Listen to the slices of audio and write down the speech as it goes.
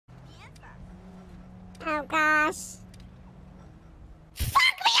Oh gosh.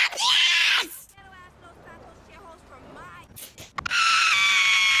 Fuck me up the ass!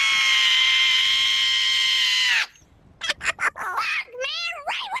 Fuck, man!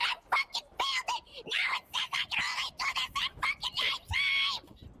 Right when I fucking failed it! Now it says I can only do this at fucking nighttime!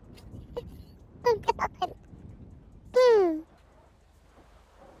 Oh god. Hmm.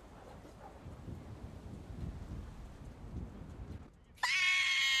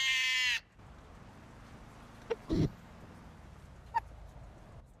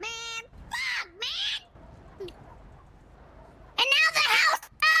 Man, fuck, man! And now the house...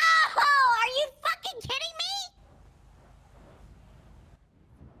 Oh, are you fucking kidding me?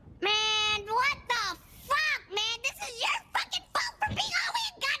 Man, what the fuck, man? This is your fucking fault for being all the way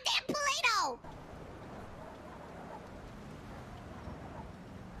in goddamn Toledo!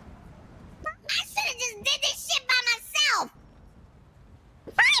 I should've just did this shit by myself!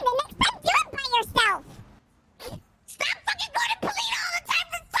 Fine, the next time do it by yourself. Stop fucking going to Toledo all the time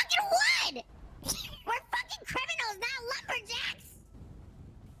for fucking wood! We're fucking criminals, not lumberjacks!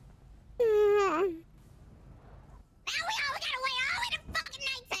 Now we gotta wait all the way to fucking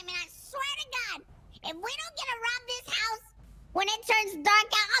nighttime, and I swear to God, if we don't get to rob this house when it turns dark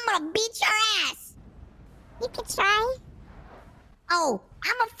out, I'm gonna beat your ass! You could try. Oh,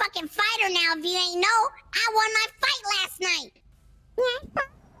 I'm a fucking fighter now, if you ain't know. I won my fight last night! Yeah.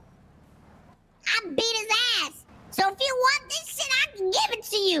 I beat his ass! So if you want this shit, I can give it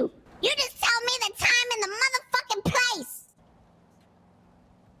to you! You just tell me the time and the motherfucking place!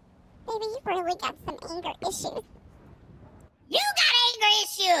 Baby, you really got some anger issues. You got anger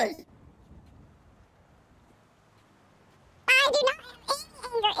issues! I do not have any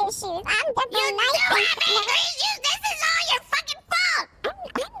anger issues. I'm definitely You nice do and have anger issues! This is all your fucking fault!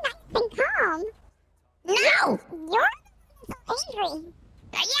 I'm nice and calm. No! You're so angry.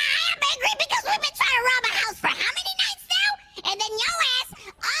 Yeah, I am angry because we've been trying to rob a house for how many nights now? And then your ass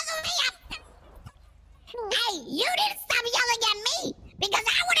all the way up. Hey, you didn't stop yelling at me because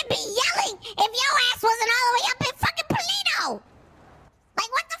I wouldn't be yelling if your ass wasn't all the way up in fucking Polito.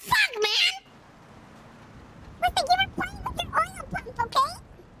 Like, what the fuck, man? Listen, you were playing with your oil pump, okay?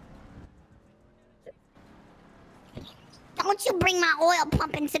 Don't you bring my oil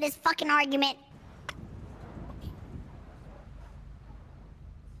pump into this fucking argument.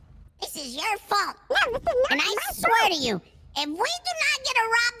 This is your fault. No, this is not And I my swear fault. to you, if we do not get to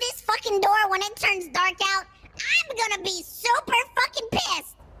rob this fucking door when it turns dark out, I'm gonna be super fucking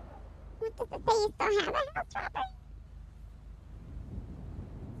pissed. What does it say you still have a house robbery?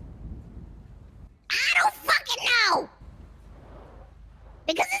 I don't fucking know.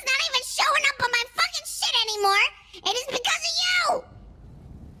 Because it's not even showing up on my fucking shit anymore. And it's because of you.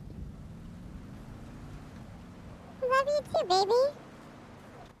 I love you too, baby.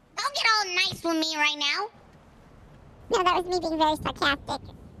 Don't get all nice with me right now. No, that was me being very sarcastic.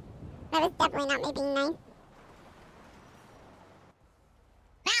 That was definitely not me being nice.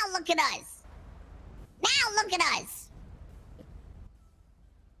 Now look at us. Now look at us.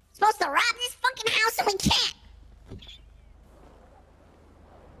 Supposed to rob this fucking house and we can't.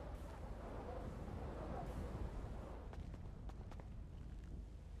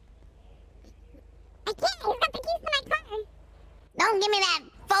 I can't. He's got the keys to my car. Don't give me that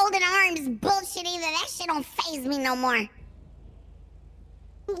folded arms bullshit either. That shit don't faze me no more. Are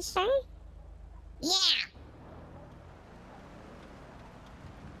you sure? Yeah.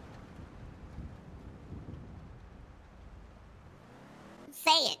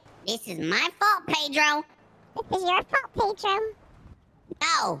 Say it. This is my fault, Pedro. This is your fault, Pedro.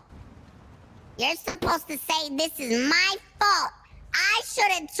 No. You're supposed to say this is my fault. I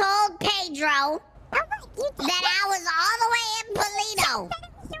should have told Pedro Oh, look, you did that I was all the way in Polito. That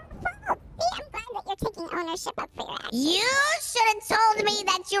was your fault. See, I'm glad that you're taking ownership of for your actions. You should have told me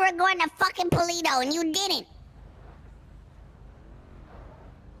that you were going to fucking Polito, and you didn't.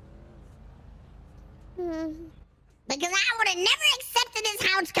 Because I would have never accepted this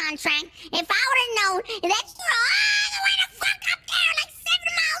house contract if I would have known that you were all the way the fuck up there, like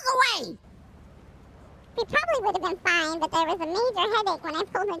 7 miles away. We probably would have been fine, but there was a major headache when I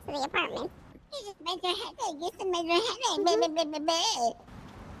pulled into the apartment. You just made your headache. You just made your headache.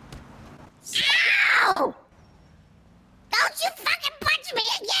 Ow! Don't you fucking punch me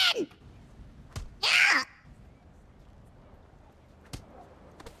again! Yeah!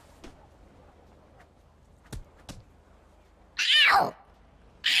 Ow!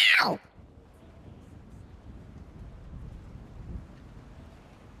 Ow!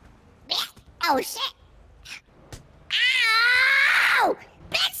 Oh shit! Ow!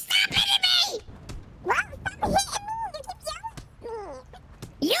 Bitch, stop hitting me! Well, stop hitting me! You keep yelling at me!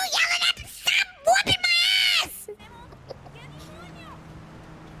 You yelling at me? Stop whooping my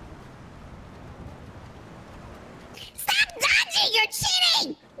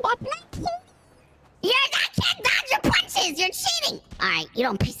Alright, you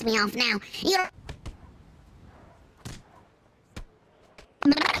don't piss me off now. You don't...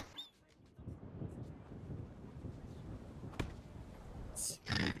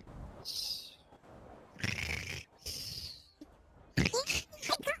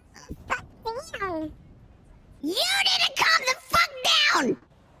 You need to calm the fuck down!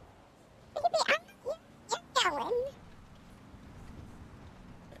 Baby, you're yelling.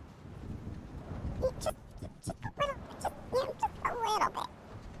 Just a little bit.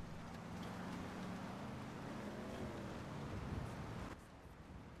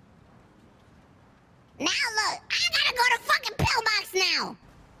 Now look, I gotta go to fucking pillbox now!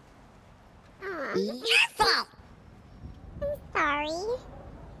 Your fault! I'm sorry.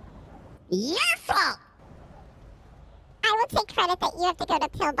 Your fault! I will take credit that you have to go to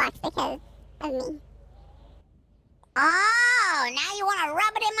pillbox because of me. Oh, now you wanna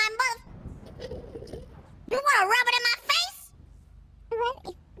rub it in my mouth? You wanna rub it in my face?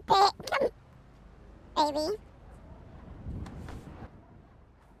 Come, baby.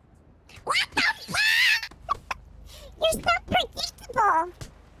 What the fuck? You're so predictable.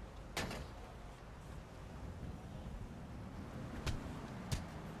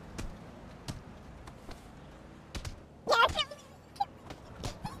 Yes.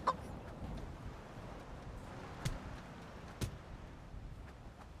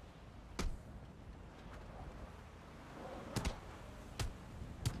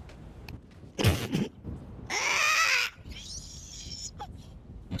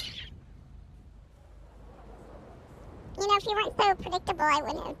 You know, if you weren't so predictable, I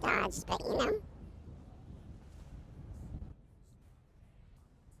wouldn't have dodged, but you know.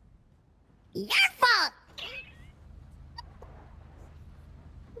 Your fault!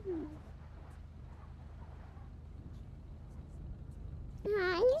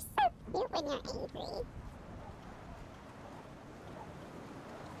 Aw, you're so cute when you're angry.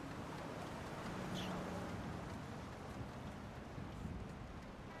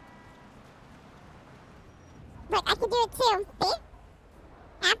 Look, I can do it too. See?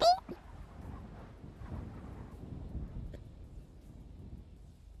 Happy?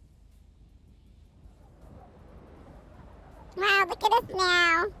 Wow, look at us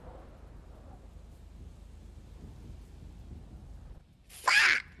now.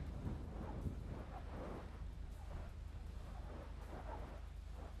 Fuck!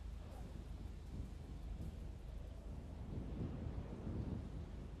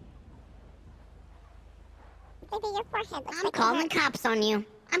 Baby, your forehead looks I'm like calling the it cops on you.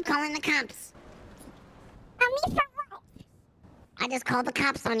 I'm calling the cops. hurts. On me for what? I just called the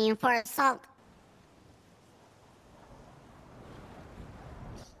cops on you for assault.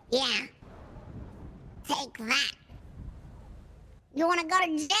 Yeah. Take that. You wanna go to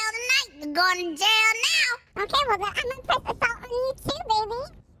jail tonight? You're going to jail now. Okay, well then I'm gonna press assault on you too, baby.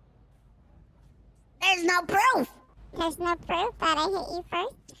 There's no proof. There's no proof that I hit you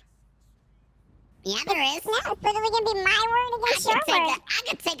first. Yeah, there is. No, it's literally gonna be my word against your word. I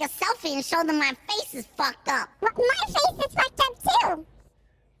could take a selfie and show them my face is fucked up. Well, my face is fucked up too.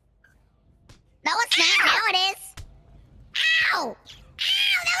 No, it's not. Now it is. Ow! Ow!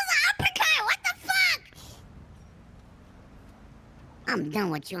 That was an uppercut! What the fuck? I'm done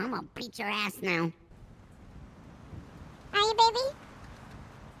with you. I'm gonna beat your ass now. Are you, baby?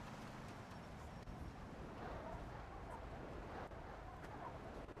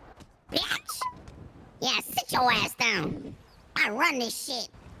 Bitch! Yeah, sit your ass down. I run this shit.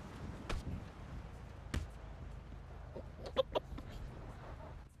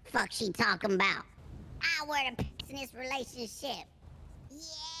 Fuck she talking about? I wear the pants in this relationship.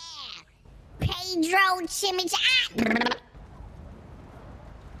 Yeah! Pedro Chimichanga!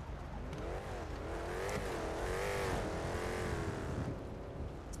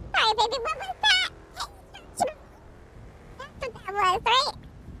 Sorry, baby, what was that? That's what that was, right?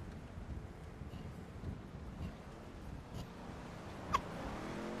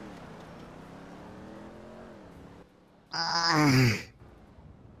 Uh,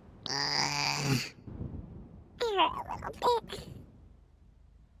 It hurt a little bit.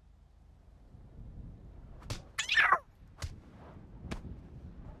 Ow!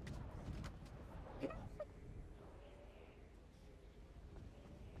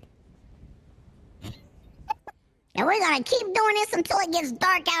 and we're gonna keep doing this until it gets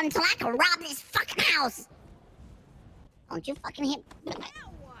dark out, until I can rob this fucking house. Don't you fucking hit.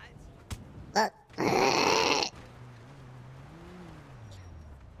 Look. I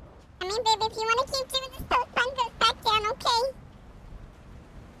mean, baby, if you want to keep doing this till the sun goes back down, okay?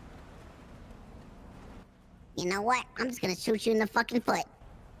 You know what? I'm just gonna shoot you in the fucking foot.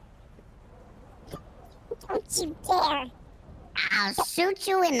 Don't you dare. I'll shoot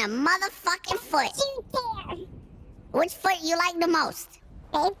you in the motherfucking foot. You dare. Which foot you like the most?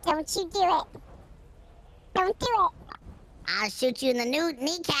 Babe, don't you do it. Don't do it. I'll shoot you in the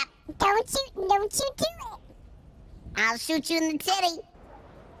kneecap. Don't you do it. I'll shoot you in the titty.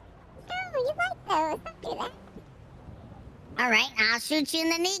 Oh, you like those. Don't do that. Alright, I'll shoot you in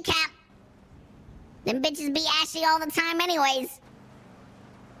the kneecap. Them bitches be ashy all the time anyways.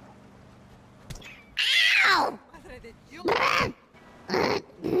 Ow!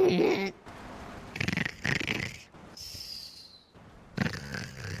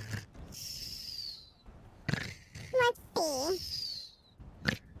 Let's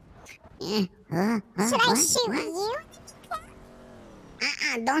see. Should I What? shoot What?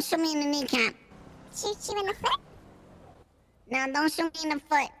 you? Don't shoot me in the kneecap. Shoot you in the foot? No, don't shoot me in the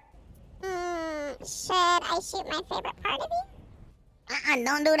foot. Should I shoot my favorite part of you?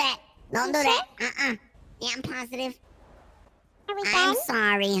 Don't do that. Don't You do sure? that. Yeah, I'm positive. Are we I'm done?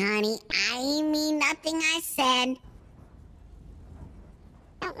 sorry, honey. I mean nothing I said.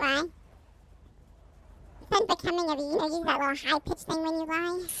 Don't lie. It's unbecoming of you. You know, use that little high-pitched thing when you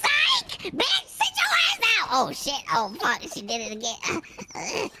lie. Psych! Bitch, sit your ass down! Oh, shit. Oh, fuck. She did it again.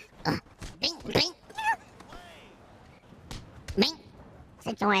 Bing, bing. Bing.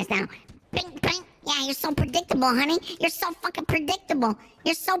 Sit your ass down. Bing, bing. Yeah, you're so predictable, honey. You're so fucking predictable.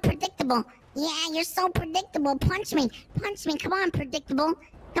 You're so predictable. Yeah, you're so predictable. Punch me. Punch me. Come on, predictable.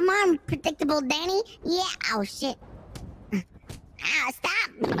 Come on, predictable Danny. Yeah. Oh, shit.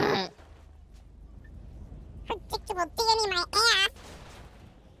 Stop. Predictable Danny, my ass.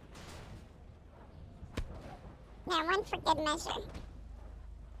 Now, one for good measure.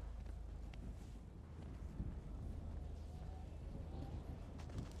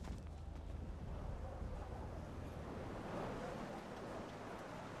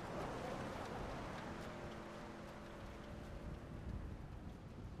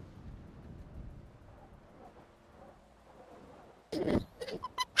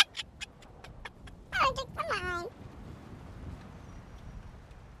 Oh, just come on.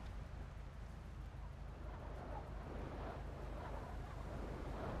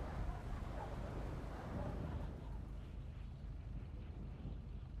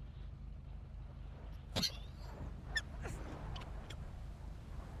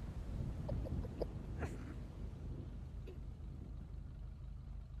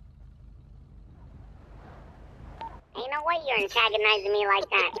 Ain't no way you're antagonizing me like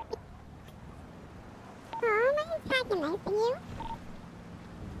that. Oh, am I antagonizing you?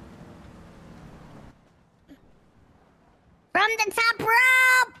 From the top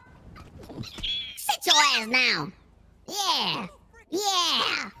rope! Sit your ass down. Yeah.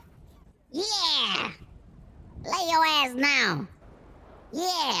 Yeah. Yeah. Lay your ass down.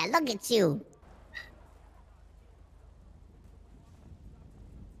 Yeah, look at you.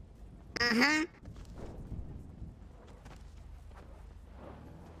 Uh-huh.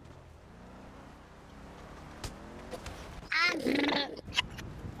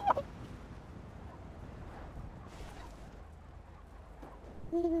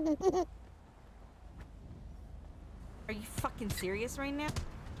 Are you fucking serious right now?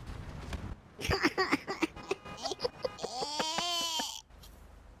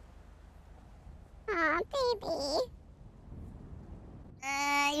 Aw, baby.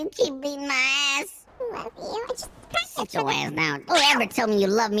 You keep beating my ass. Love you. I just Sit your ass down. Don't ever tell me you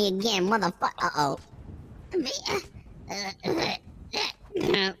love me again, motherfucker. Uh-oh. Okay, fine.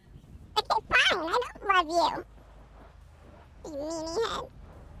 I don't love you. You meanie head.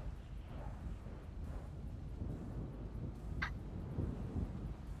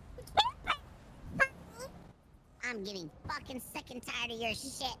 I'm getting fucking sick and tired of your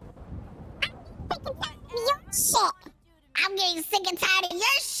shit. Sick and tired of your shit. I'm getting sick and tired of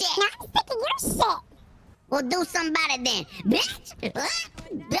your shit. Now I'm sick of your shit. Well, do something about it then. Bitch!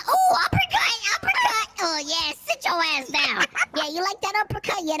 Oh, uppercut! Uppercut! Oh, yeah, sit your ass down. Yeah, you like that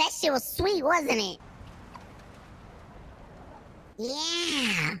uppercut? Yeah, that shit was sweet, wasn't it?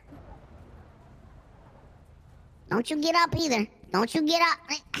 Yeah. Don't you get up either. Don't you get up.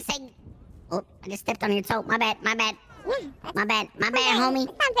 I say... Oh, I just stepped on your toe. My bad, my bad. My bad, homie.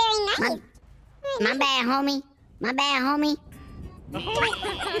 It's not very nice. My bad, homie. My bad, homie.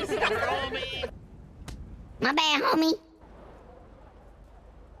 My bad, homie.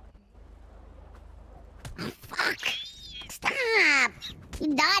 Oh, fuck. Stop.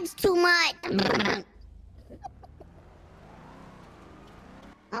 You dodged too much.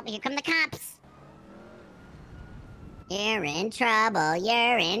 Oh, here come the cops. You're in trouble.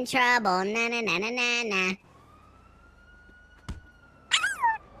 You're in trouble. Na na na na na na.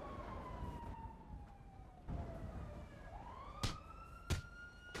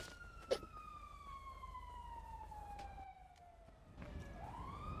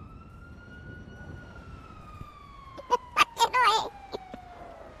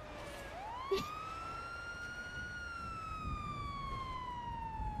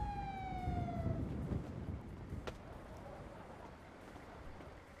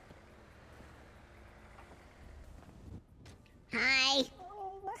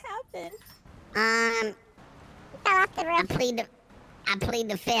 something? Fell off the I roof. plead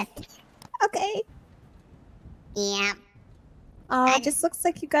the fifth. Okay. Yeah, Oh, it just looks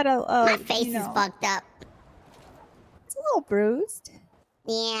like you got a. my face is fucked up. It's a little bruised.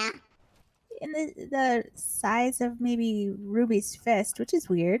 Yeah. In the size of maybe Ruby's fist, which is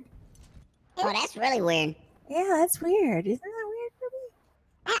weird. Oh, that's really weird. Yeah, that's weird. Isn't that weird,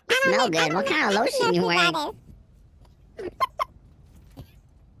 Ruby? You smell good. What kind of lotion you wearing?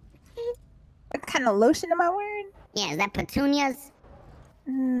 What kind of lotion am I wearing? Yeah, is that petunias?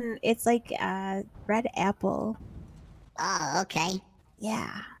 It's like red apple. Oh, okay.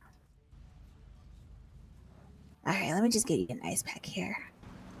 Yeah. All right, let me just get you an ice pack here.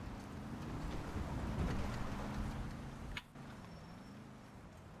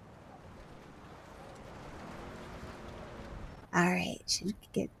 All right, should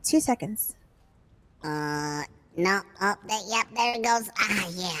get 2 seconds. No. Oh, yep, there it goes. Ah,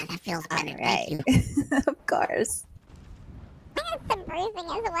 yeah, that feels better. All right. Thank you. Of course. I have some bruising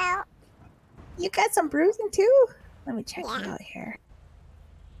as well. You got some bruising too? Let me check you Yeah. out here.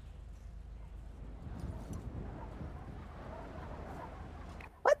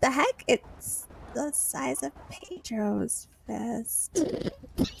 What the heck? It's the size of Pedro's fist.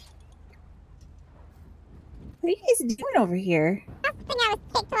 What are you guys doing over here? I think I was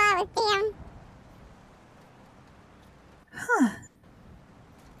kicked while I was down. Huh.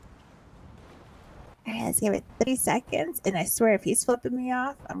 Alright, let's give it 30 seconds, and I swear if he's flipping me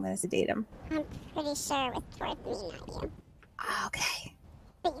off, I'm gonna sedate him. I'm pretty sure it was towards me, not you. Okay.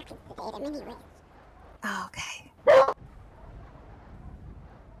 But you can sedate him anyway. Okay.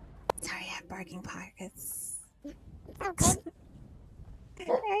 Sorry, I have barking pockets. It's all good.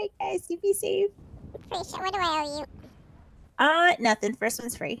 Alright, guys, you be safe. Pretty sure. What do I owe you? Nothing. First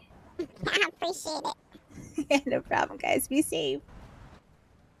one's free. I appreciate it. No problem, guys. Be safe.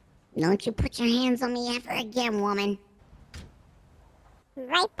 Don't you put your hands on me ever again, woman.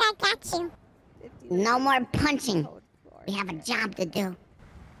 Right back at you. No more punching. We have a job to do.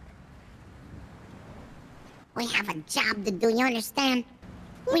 We have a job to do, you understand?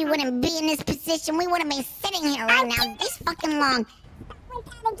 We wouldn't be in this position. We wouldn't be sitting here right now this fucking long. With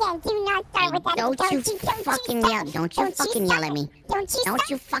that again. Do not start with that. Don't you fucking yell. Don't you fucking yell at me. Don't you Don't start.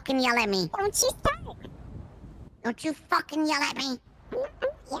 you fucking yell at me. Don't you start. Don't you fucking yell at me. I'm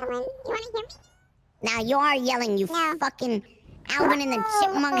yelling. You want to hear me? Now you are yelling, you No. fucking Alvin and the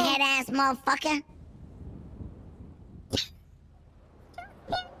chipmunk head ass motherfucker.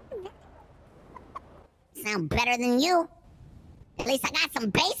 Sound better than you. At least I got some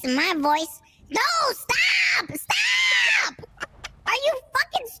bass in my voice. No, stop! Stop! Are you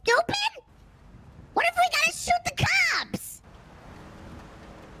fucking stupid? What if we gotta shoot the cops?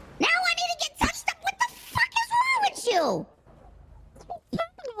 Now I need to get touched up. What the fuck is wrong with you?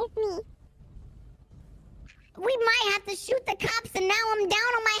 Recognize me. We might have to shoot the cops, and now I'm down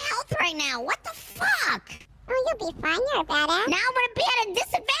on my health right now. What the fuck? Oh, you'll be fine. You're a badass. Now I'm gonna be at a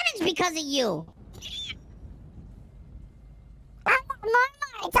disadvantage because of you.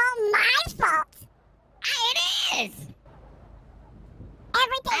 Mama, it's all my fault. It is.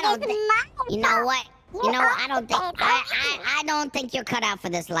 Everything I don't is think- my fault. You know what? You know, I don't think You're I don't think you're cut out for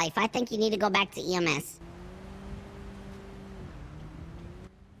this life. I think you need to go back to EMS.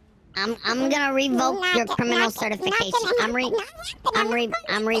 I'm gonna revoke your criminal certification. I'm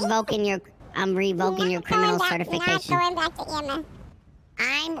revoking your criminal certification. Not going back to EMS.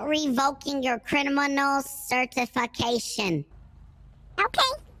 I'm revoking your criminal certification.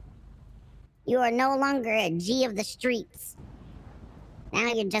 Okay. You are no longer a G of the streets. Now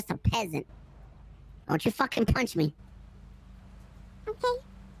you're just a peasant. Don't you fucking punch me. Okay.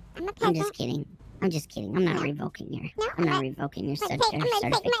 I'm a I'm peasant. just kidding. I'm just kidding. I'm not revoking your. No, I'm not I'm revoking your I'm gonna take my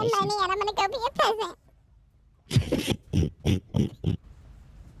certification. money and I'm gonna go be a peasant.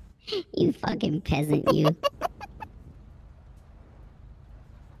 You fucking peasant, you.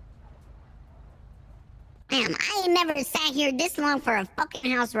 Damn, I ain't never sat here this long for a fucking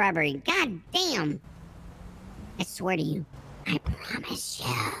house robbery. God damn. I swear to you, I promise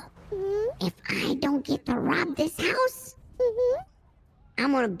you, if I don't get to rob this house,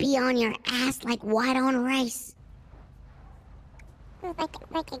 I'm gonna be on your ass like white on rice.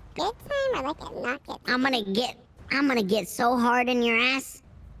 Like a good time or like a not good time? I'm gonna get so hard in your ass.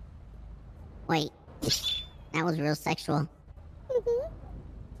 Wait, that was real sexual.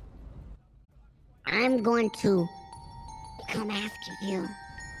 I'm going to come after you.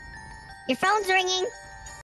 Your phone's ringing.